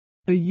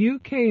The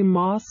UK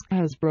Mosque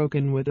has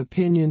broken with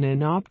opinion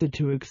and opted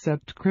to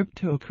accept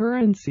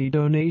cryptocurrency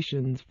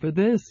donations for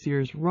this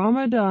year's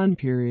Ramadan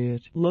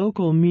period,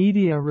 local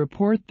media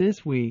report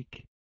this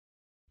week.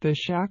 The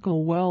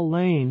Shacklewell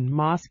Lane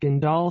Mosque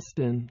in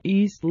Dalston,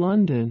 East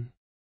London,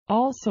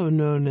 also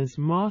known as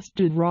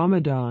Masjid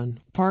Ramadan,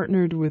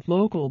 partnered with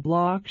local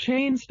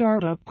blockchain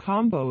startup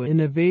Combo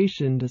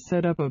Innovation to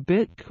set up a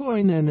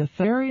Bitcoin and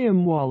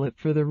Ethereum wallet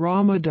for the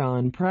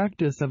Ramadan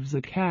practice of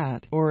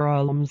zakat, or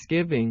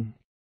almsgiving.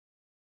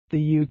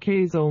 The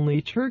UK's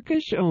only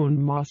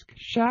Turkish-owned mosque,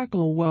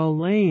 Shacklewell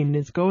Lane,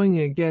 is going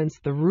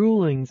against the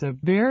rulings of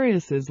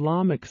various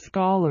Islamic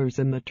scholars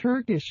and the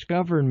Turkish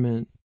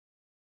government,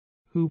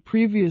 who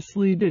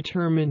previously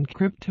determined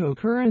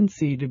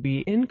cryptocurrency to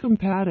be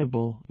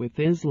incompatible with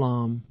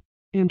Islam.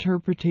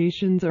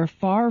 Interpretations are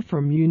far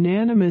from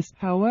unanimous,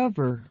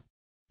 however,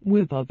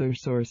 with other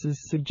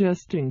sources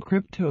suggesting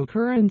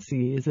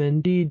cryptocurrency is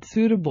indeed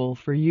suitable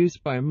for use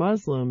by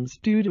Muslims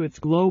due to its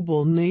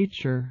global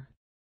nature.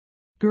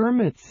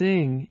 Gurmeet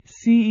Singh,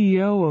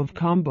 CEO of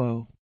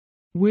Combo,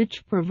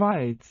 which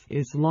provides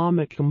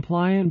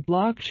Islamic-compliant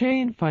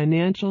blockchain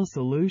financial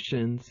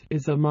solutions,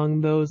 is among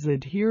those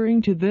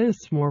adhering to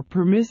this more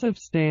permissive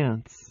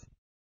stance.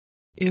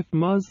 If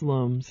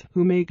Muslims,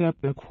 who make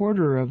up a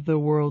quarter of the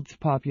world's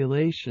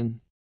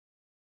population,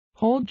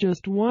 hold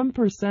just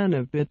 1%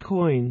 of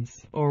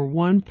bitcoins, or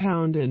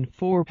 £1.04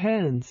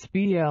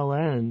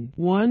 BLN,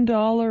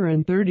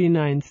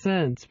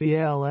 $1.39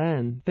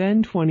 BLN,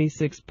 then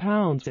 £26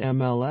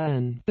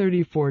 MLN,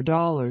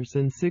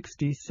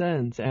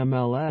 $34.60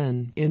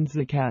 MLN, in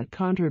zakat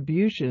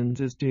contributions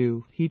is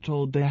due, he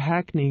told the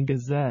Hackney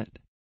Gazette.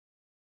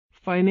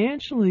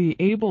 Financially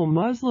able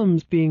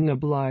Muslims being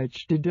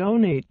obliged to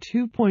donate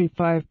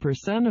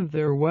 2.5% of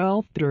their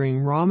wealth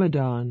during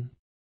Ramadan.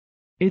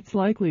 It's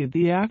likely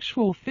the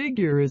actual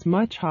figure is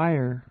much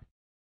higher.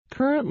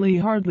 Currently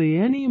hardly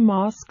any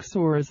mosques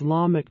or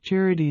Islamic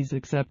charities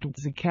accept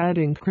zakat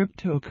in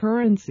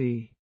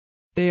cryptocurrency.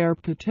 They are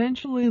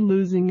potentially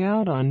losing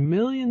out on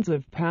millions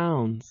of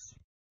pounds.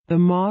 The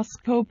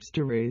mosque hopes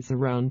to raise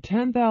around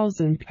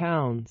 £10,000,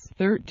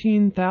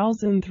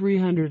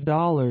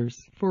 $13,300,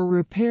 for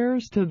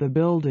repairs to the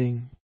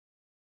building.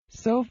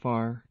 So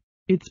far,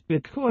 its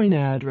Bitcoin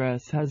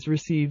address has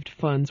received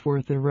funds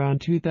worth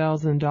around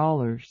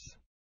 $2,000.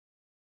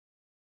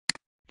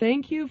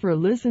 Thank you for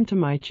listening to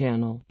my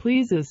channel.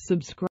 Please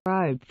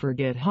subscribe for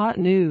get hot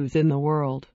news in the world.